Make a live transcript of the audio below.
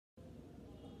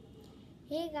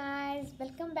Hey guys,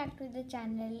 welcome back to the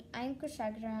channel. I'm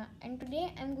Kushagra and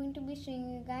today I'm going to be showing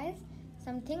you guys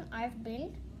something I've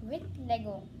built with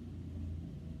Lego.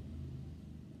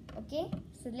 Okay,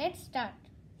 so let's start.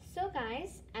 So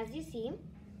guys, as you see,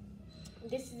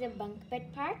 this is a bunk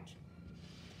bed part.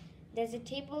 There's a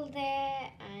table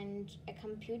there and a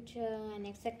computer and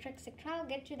etc. I'll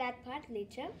get to that part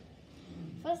later.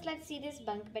 First, let's see this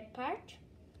bunk bed part.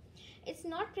 It's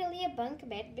not really a bunk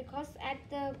bed because at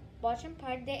the bottom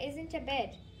part there isn't a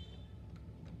bed.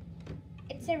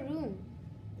 It's a room,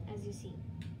 as you see.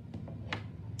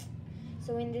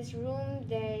 So in this room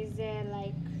there is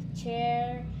a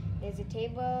chair, there's a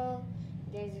table,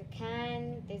 there's a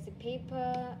can, there's a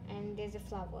paper, and there's a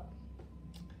flower.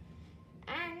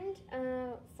 And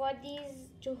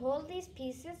to hold these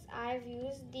pieces, I've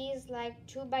used these like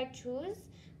 2x2s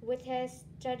with a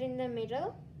stud in the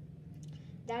middle.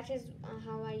 That is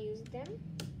how I used them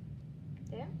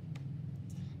there,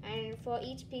 and for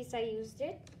each piece I used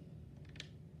it.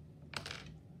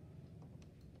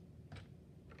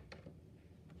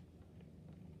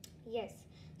 Yes,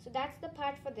 so that's the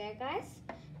part for there, guys.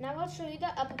 Now I'll show you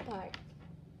the upper part.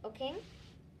 Okay,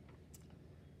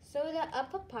 so the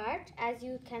upper part, as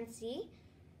you can see,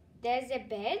 there's a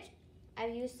bed.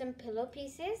 I've used some pillow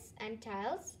pieces and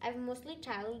tiles. I've mostly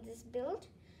tiled this build.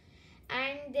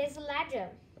 And there's a ladder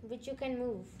which you can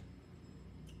move.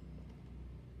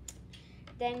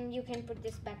 Then you can put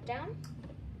this back down.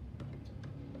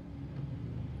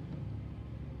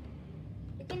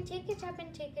 You can take it up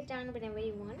and take it down whenever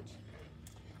you want.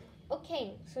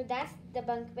 Okay, so that's the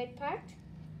bunk bed part.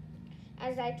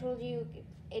 As I told you,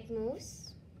 it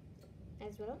moves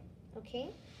as well.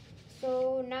 Okay,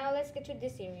 so now let's get to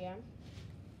this area.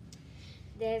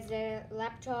 There's a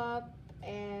laptop,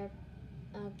 a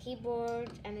keyboard,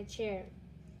 and a chair.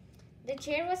 The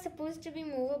chair was supposed to be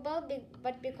movable,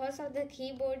 but because of the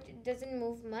keyboard it doesn't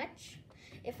move much.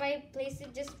 If I place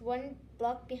it just one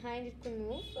block behind, it could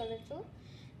move a little.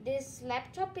 This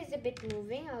laptop is a bit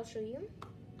moving. I'll show you.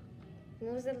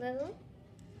 Moves a little.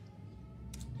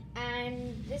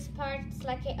 And this part is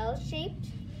like a L shaped,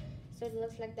 so it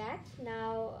looks like that.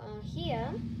 Now here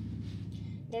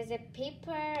there's a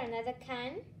paper, another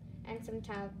can, and some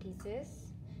tile pieces.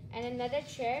 And another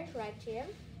chair right here,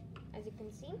 as you can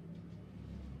see.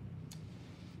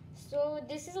 So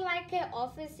this is like an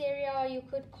office area, or you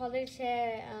could call it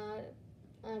a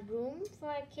room for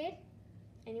a kid.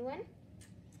 Anyone?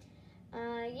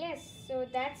 Yes, so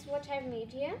that's what I've made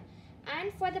here.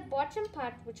 And for the bottom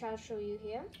part, which I'll show you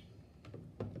here,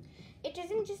 it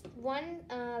isn't just one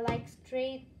like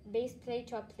straight base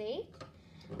plate or plate.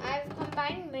 I've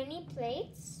combined many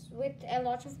plates with a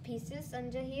lot of pieces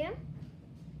under here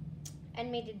and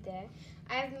made it there.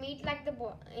 I've made like the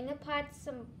inner parts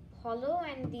some hollow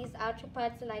and these outer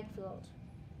parts are like filled,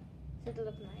 so it'll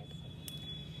look nice.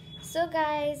 So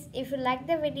guys, if you like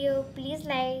the video, please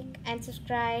like and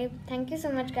subscribe. Thank you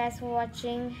so much guys for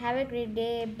watching. Have a great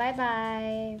day. Bye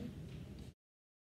bye.